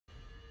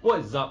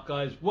What is up,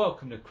 guys?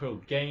 Welcome to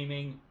Krill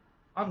Gaming.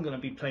 I'm going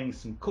to be playing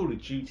some Call of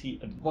Duty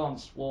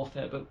Advanced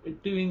Warfare, but we're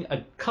doing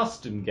a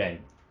custom game.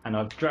 And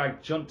I've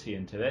dragged Jonty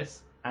into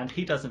this, and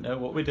he doesn't know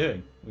what we're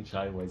doing, which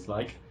I always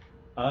like.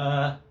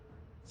 So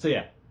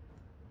yeah,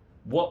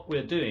 what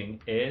we're doing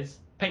is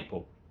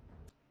paintball.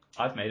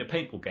 I've made a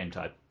paintball game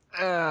type.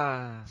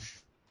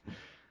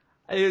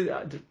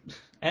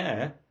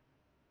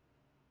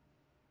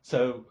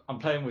 So I'm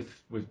playing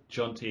with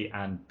Jonty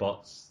and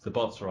bots. The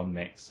bots are on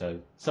mix, so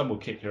some will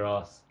kick your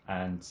ass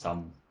and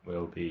some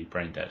will be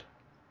brain dead.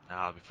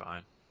 Nah, I'll be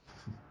fine.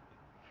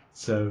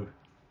 So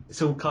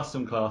it's all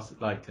custom class,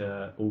 like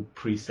all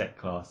preset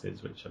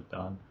classes, which I've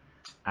done,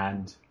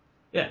 and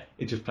yeah,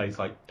 it just plays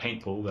like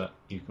paintball that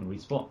you can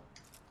respawn.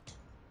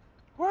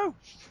 Woo!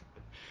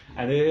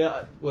 And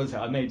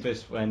I made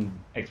this when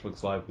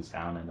Xbox Live was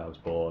down and I was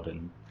bored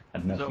and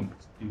had nothing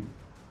to do.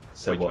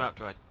 So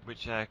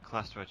which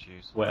class do I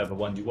choose? Whatever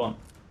one you want,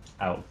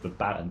 out of the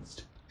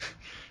balanced,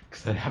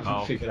 because I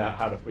haven't figured out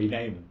how to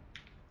rename them.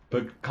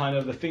 But kind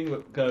of the thing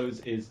that goes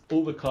is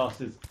all the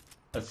classes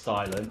are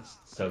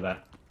silenced so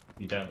that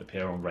you don't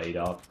appear on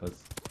radar,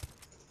 because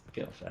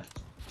get off there.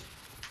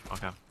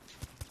 Okay.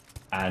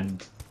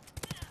 And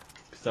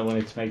because I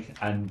wanted to make,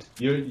 and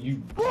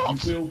you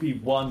will be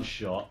one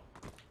shot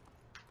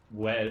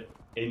where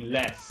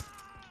unless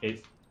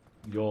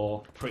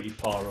you're pretty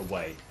far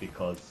away,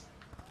 because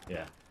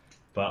yeah.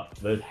 But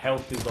the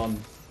health is on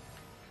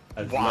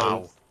as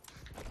low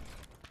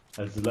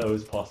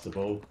as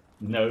possible.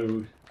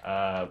 No,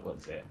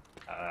 what's it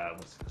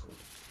called?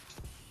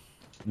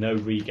 No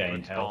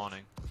regain health.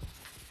 Spawning.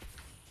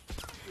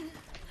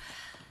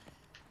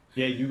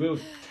 Yeah, you will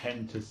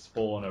tend to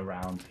spawn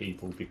around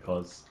people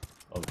because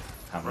of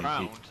how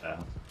many people there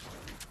are.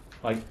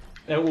 Like,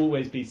 there will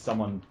always be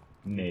someone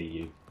near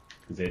you,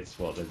 because it's,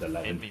 there's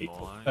 11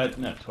 people.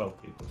 No,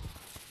 12 people.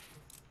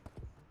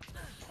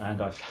 And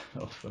I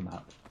fell off the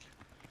map.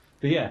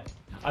 But yeah,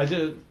 I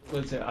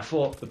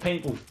thought the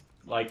paintball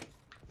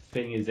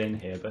thing is in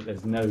here, but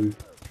there's no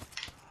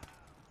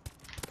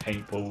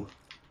paintball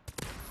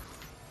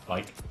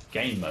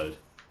game mode.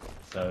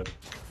 So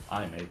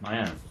I made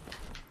my own.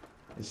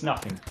 It's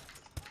nothing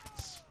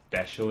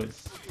special.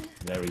 It's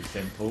very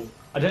simple.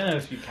 I don't know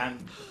if you can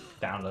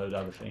download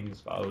other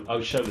things, but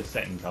I'll show the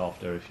settings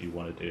after if you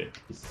want to do it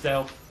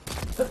yourself.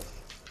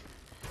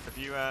 Have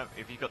you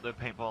got the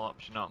paintball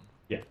option on?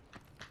 Yeah.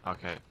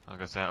 Okay, I was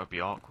gonna say that would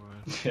be awkward.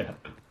 Yeah.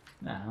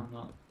 Nah, I'm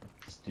not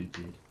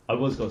stupid. I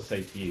was gonna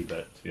say to you,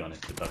 but to be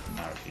honest, it doesn't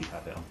matter if you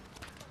have it on.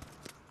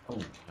 Oh.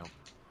 Nope.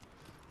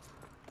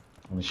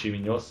 I'm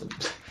assuming you're some...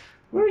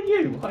 Where are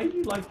you? Why are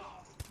you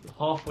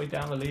halfway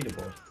down the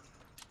leaderboard?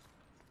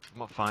 I'm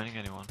not finding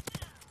anyone.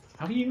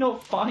 How are you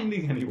not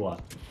finding anyone?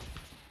 Are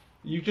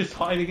you just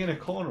hiding in a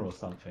corner or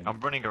something?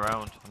 I'm running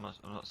around. I'm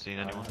not seeing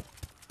anyone.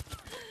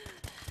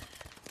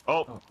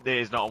 Oh,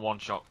 there's not a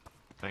one-shot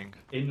thing.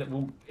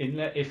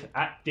 If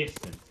at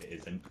distance it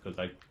isn't, because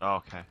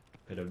okay.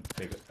 couldn't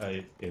figure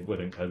it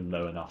wouldn't go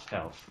low enough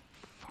health.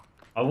 Fuck.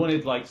 I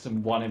wanted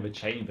some one in the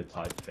chamber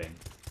type thing.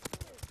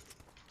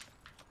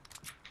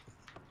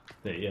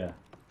 But yeah.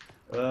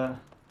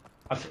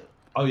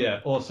 Oh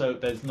yeah. Also,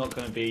 there's not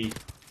going to be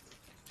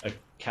a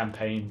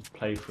campaign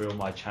playthrough on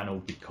my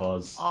channel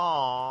because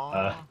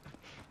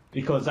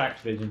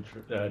Activision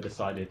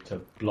decided to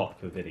block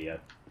the video,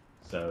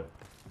 so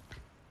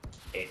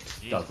it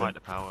doesn't find the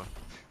power.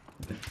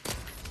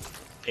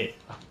 Oh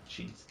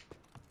jeez.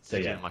 So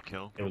yeah, my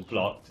kill. It was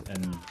blocked,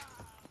 and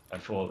I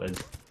thought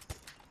there's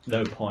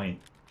no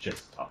point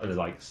just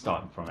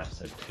starting from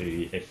episode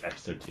 2 if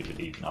episode 2 would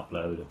even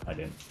upload. I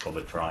didn't bother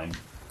trying.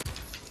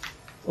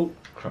 Oh,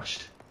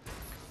 crushed.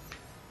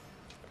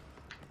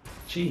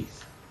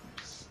 Jeez.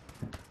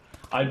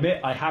 I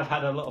admit I have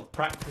had a lot of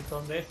practice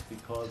on this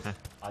because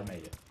I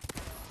made it.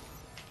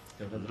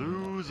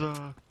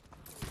 Loser.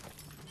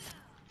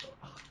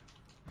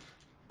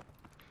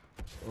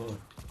 Oh,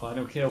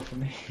 final kill for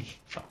me.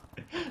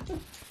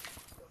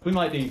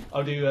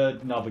 I'll do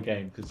another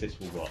game because this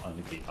will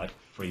only be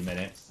 3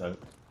 minutes, so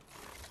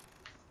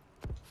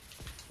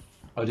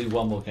I'll do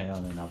one more game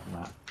on another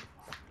map.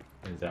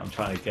 I'm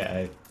trying to get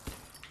a.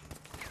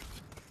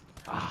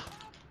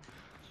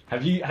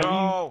 Have you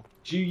ever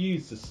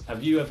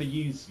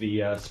used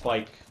the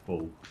spike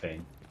ball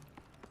thing?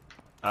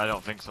 I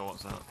don't think so.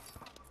 What's that?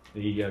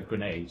 The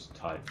grenade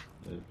type,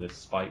 the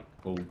spike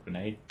ball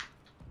grenade.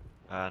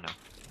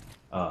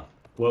 No.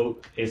 Well,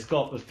 it's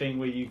got the thing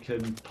where you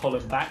can pull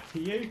them back to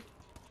you,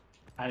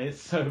 and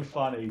it's so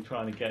funny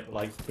trying to get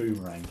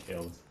boomerang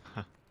kills.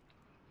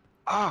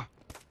 Ah!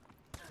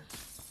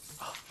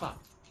 Oh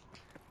fuck!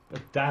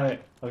 God damn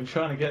it! I'm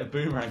trying to get a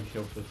boomerang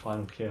kill for the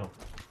final kill.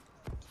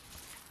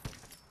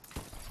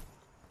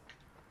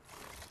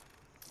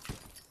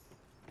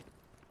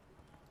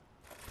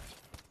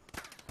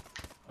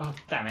 Oh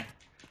damn it!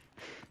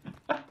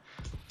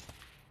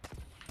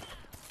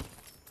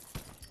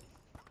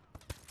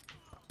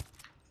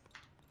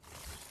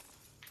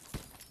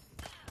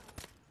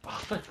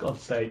 For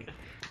God's sake.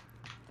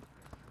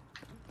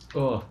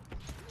 Oh.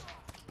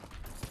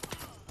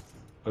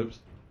 Oops.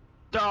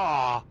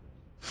 Ah!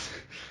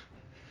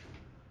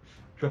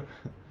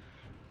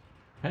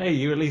 Hey,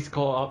 you at least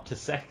got up to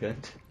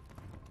second.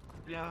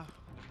 Yeah,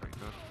 pretty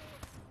good.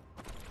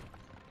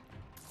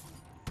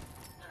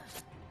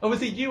 Oh,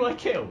 was it you I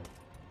killed?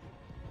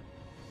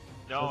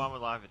 No, I'm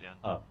alive again.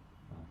 Oh,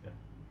 okay.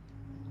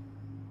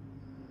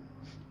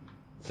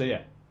 So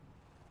yeah,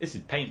 this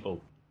is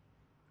paintball.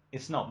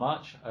 It's not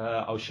much.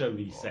 I'll show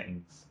these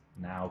settings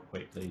now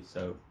quickly.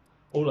 So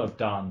all I've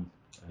done,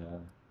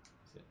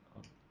 is it,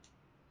 oh,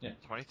 yeah,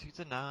 22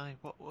 to 9.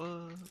 What?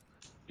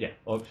 yeah,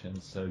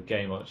 options. So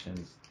game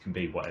options can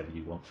be whatever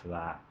you want for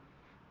that.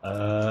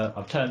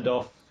 I've turned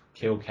off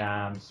kill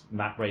cams,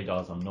 map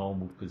radars on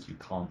normal because you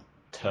can't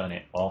turn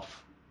it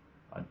off.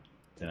 I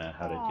don't know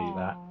how to do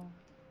that.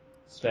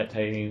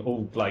 Spectating,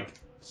 all like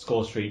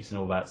score streaks and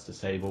all that's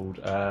disabled.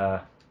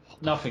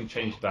 Nothing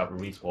changed about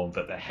the respawn,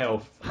 but the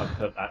health I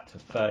put that to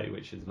 30,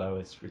 which is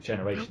lowest.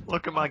 Regeneration.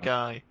 Look at my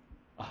guy.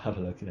 I'll have a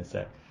look in a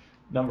sec.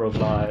 Number of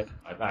lives,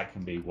 that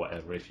can be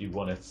whatever. If you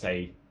want to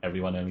say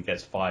everyone only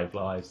gets 5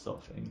 lives, sort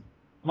of thing.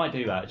 I might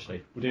do that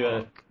actually. We'll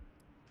do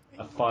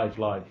a 5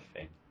 live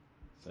thing.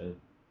 So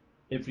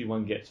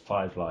everyone gets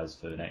 5 lives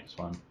for the next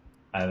one,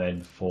 and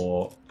then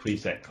for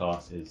preset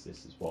classes,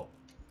 this is what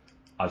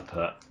I've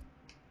put.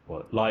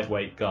 What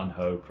lightweight, gun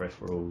ho,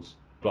 peripherals,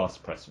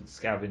 blast suppressant,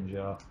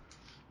 scavenger,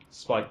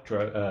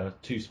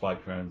 two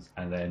spike drones,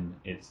 and then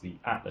it's the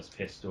Atlas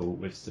pistol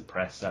with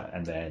suppressor,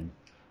 and then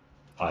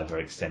either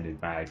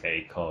extended mag,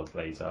 ACOG,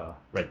 laser,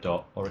 red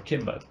dot, or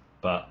akimbo.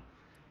 But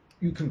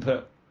you can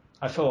put.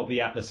 I thought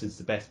the Atlas is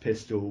the best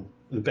pistol,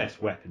 the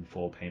best weapon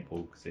for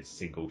paintball because it's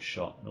single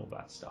shot and all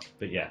that stuff.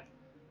 But yeah.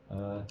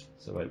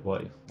 So wait,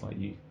 what are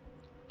you?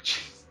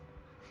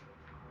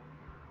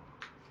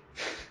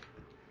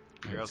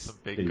 I got some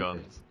big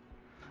guns.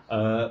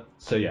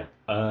 So yeah,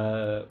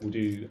 we'll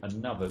do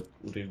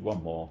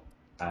one more,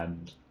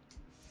 and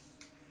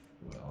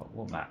well,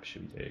 what map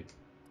should we do?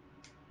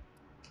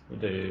 We'll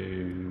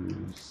do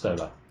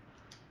solo.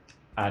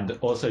 And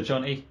also,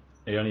 Johnny,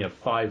 you only have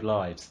 5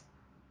 lives.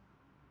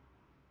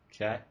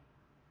 Okay.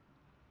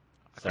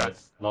 So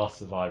it's last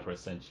survivor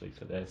essentially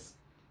for this.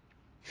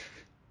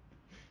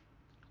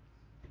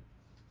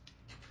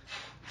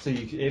 So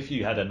if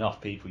you had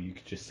enough people, you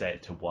could just set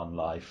it to 1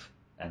 life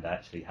and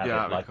actually have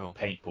it like cool. a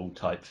paintball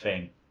type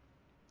thing.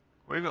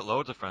 We've got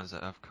loads of friends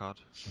that have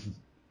COD.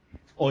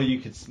 Or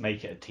you could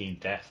make it a team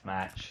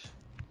deathmatch,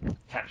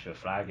 capture a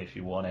flag if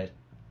you wanted.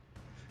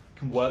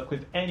 Can work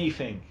with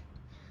anything.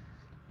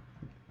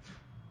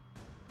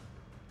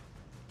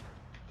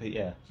 But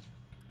yeah.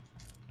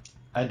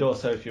 And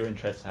also, if you're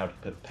interested how to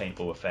put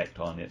paintball effect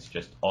on, it's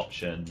just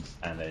options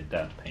and then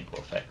down to paintball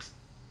effects.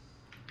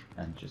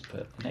 And just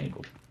put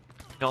enable.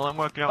 No, let them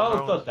work out Oh, on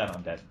their own. god damn,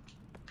 I'm dead.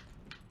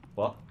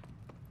 What?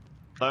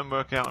 Let them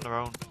work out on their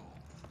own.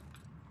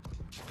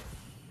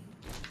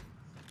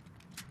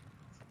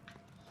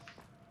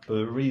 But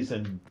the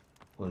reason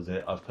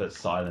I've put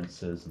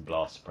silencers and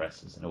blast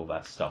suppressors and all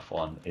that stuff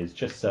on is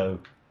just so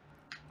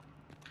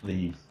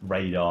the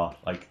radar,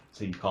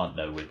 so you can't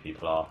know where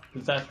people are.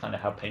 Because that's kind of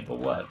how paintball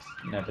works.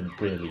 You never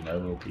really know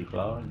where people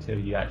are until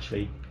you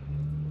actually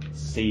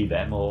see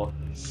them or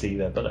see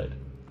their bullet.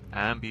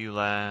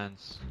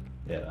 Ambulance.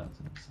 Yeah, that's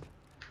awesome.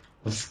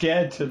 I'm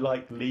scared to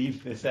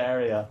leave this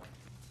area.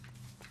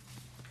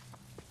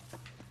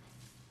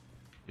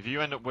 If you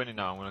end up winning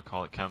now, I'm going to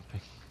call it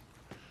camping.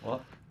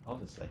 What?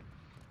 Obviously.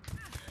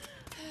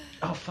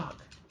 Oh fuck.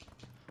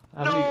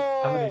 How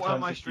many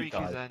times my have you streak is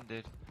died?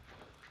 ended.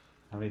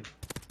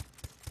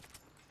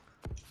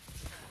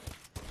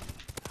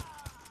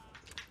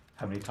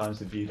 How many times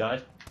have you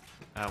died?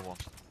 One.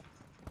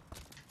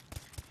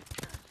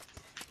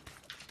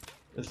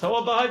 There's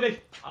someone behind me!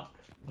 Fuck.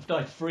 I've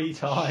died 3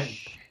 times.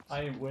 Shit.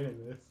 I ain't winning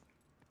this.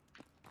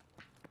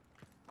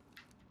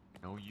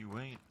 No, you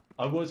ain't.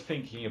 I was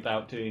thinking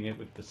about doing it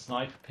with the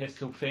sniper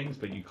pistol things,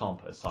 but you can't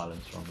put a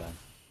silencer on them.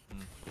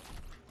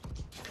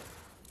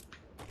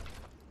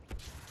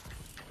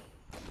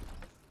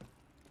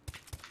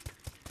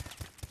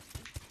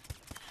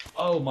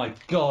 Oh my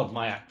god,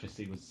 my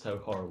accuracy was so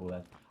horrible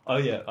then. Oh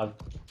yeah,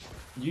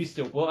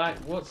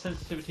 what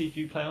sensitivity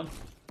do you play on? 4,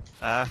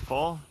 I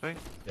think.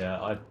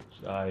 Yeah,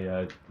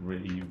 I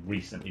really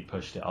recently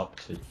pushed it up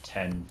to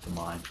 10 for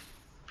mine.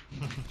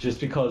 Just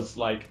because,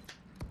 I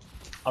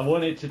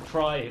wanted to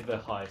try the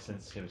higher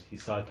sensitivity,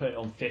 so I put it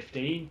on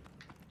 15,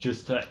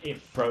 just to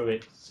throw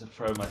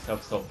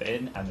myself sort of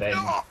in, and then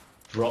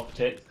dropped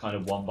it kind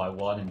of one by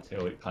one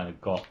until it kind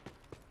of got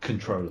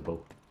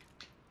controllable.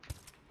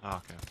 Oh,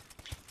 okay.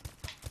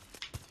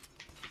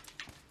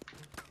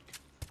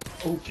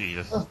 Oh,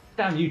 Jesus. Oh,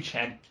 damn you,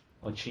 Chen.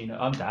 Or Chino.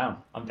 I'm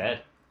down. I'm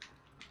dead.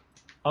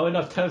 Oh, and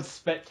I've turned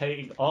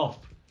spectating off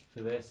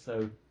for this,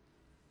 so...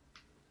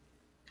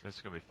 This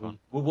is going to be fun.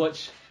 We'll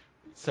watch...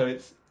 So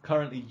it's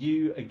currently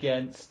you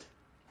against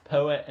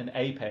Poet and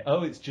Apex.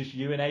 Oh, it's just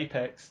you and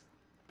Apex.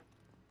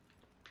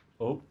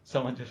 Oh,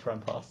 someone just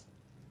ran past.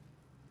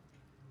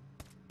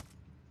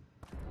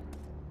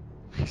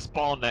 He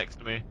spawned next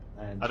to me.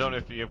 And I don't know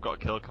if you've got a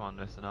kill cam on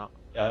this or not.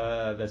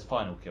 There's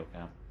final kill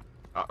count.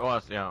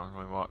 Yeah,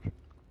 let me watch.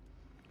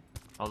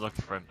 I was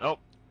looking for him. Oh!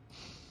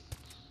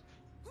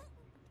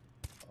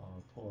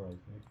 Oh, poor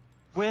Oakley.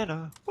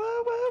 Winner! Woo,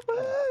 woo,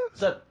 woo!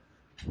 So,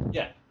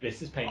 yeah,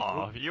 this is painful.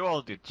 Oh, you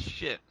all did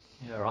shit.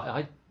 Yeah,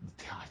 right. I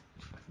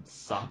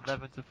sucked.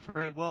 11 to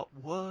 3. What?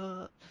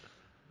 Oh,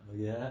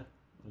 yeah.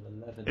 Well,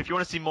 11. If you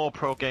want to see more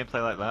pro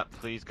gameplay like that,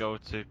 please go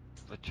to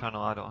the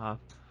channel I don't have.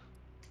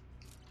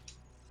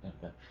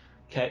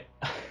 Okay.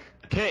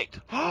 Kicked!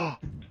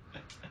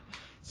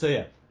 So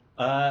yeah,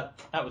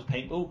 that was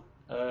paintball.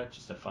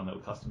 Just a fun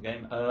little custom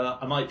game.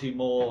 I might do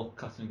more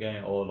custom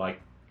game, or like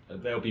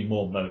there'll be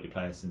more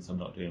multiplayer since I'm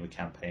not doing the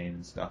campaign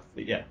and stuff.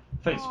 But yeah,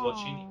 thanks for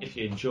watching. If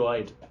you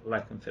enjoyed,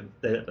 like and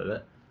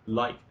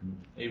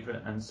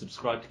favorite and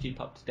subscribe to keep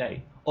up to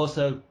date.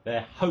 Also,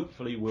 there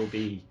hopefully will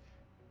be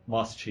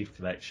Master Chief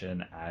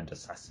Collection and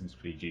Assassin's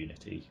Creed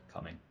Unity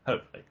coming.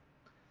 Hopefully.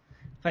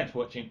 Thanks for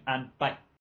watching and bye.